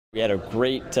We had a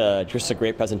great, just a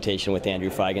great presentation with Andrew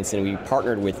Feigenson. We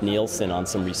partnered with Nielsen on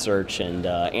some research, and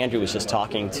Andrew was just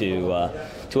talking to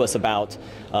us about,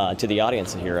 to the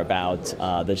audience here, about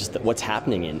what's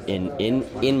happening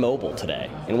in mobile today.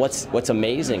 And what's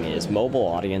amazing is mobile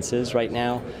audiences right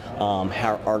now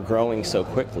are growing so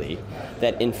quickly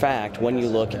that, in fact, when you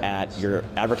look at your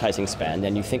advertising spend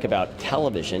and you think about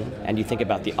television and you think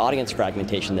about the audience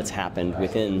fragmentation that's happened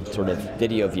within sort of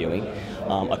video viewing,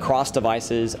 across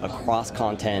devices, across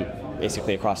content,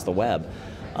 basically across the web,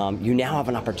 you now have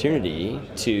an opportunity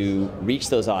to reach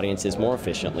those audiences more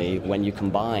efficiently when you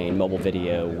combine mobile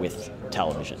video with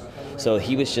television. So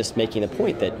he was just making the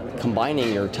point that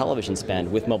combining your television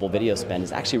spend with mobile video spend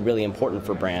is actually really important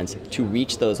for brands to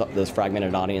reach those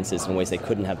fragmented audiences in ways they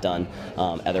couldn't have done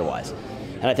otherwise.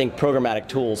 And I think programmatic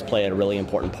tools play a really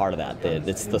important part of that.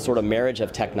 It's the sort of marriage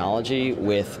of technology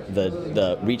with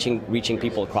the reaching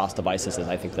people across devices is,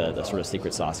 I think, the sort of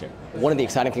secret sauce here. One of the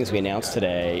exciting things we announced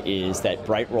today is that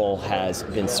Brightroll has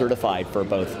been certified for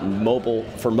both mobile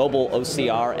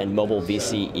OCR and mobile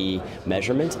VCE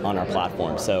measurement on our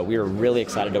platform. So we are really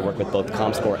excited to work with both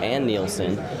Comscore and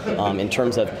Nielsen in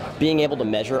terms of being able to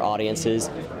measure audiences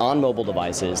on mobile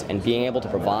devices and being able to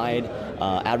provide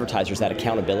advertisers that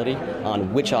accountability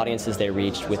on which audiences they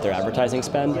reached with their advertising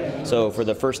spend. So for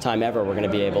the first time ever, we're going to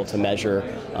be able to measure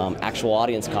actual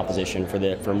audience composition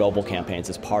for mobile campaigns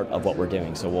as part of what we're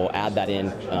doing. So we'll add that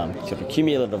in sort of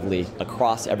cumulatively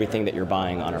across everything that you're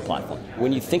buying on our platform.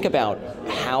 When you think about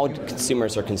how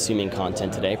consumers are consuming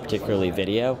content today, particularly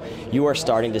video, you are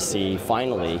starting to see,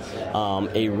 finally,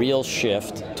 a real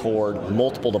shift toward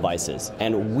multiple devices.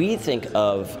 And we think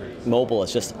of mobile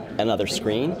as just another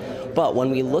screen, but when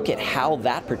we look at how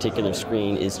that particular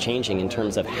screen is changing in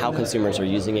terms of how consumers are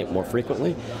using it more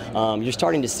frequently, you're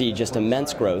starting to see just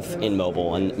immense growth in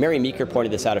mobile. And Mary Meeker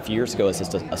pointed this out a few years ago as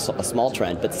just a small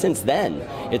trend, but since then,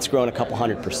 it's grown a couple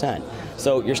 100%.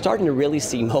 So you're starting to really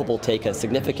see mobile take a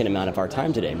significant amount of our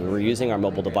time today. I mean, we're using our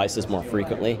mobile devices more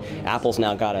frequently. Apple's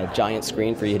now got a giant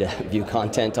screen for you to view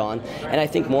content on, and I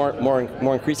think more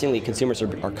increasingly consumers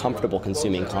are comfortable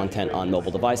consuming content on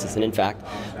mobile devices, and in fact,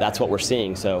 that's what we're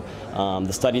seeing. So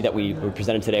the study that we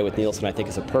presented today with Nielsen, I think,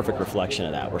 is a perfect reflection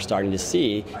of that. We're starting to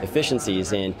see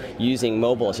efficiencies in using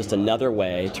mobile as just another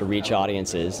way to reach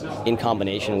audiences in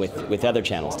combination with other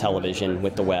channels, television,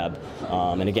 with the web,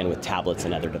 and again with tablets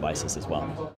and other devices as well.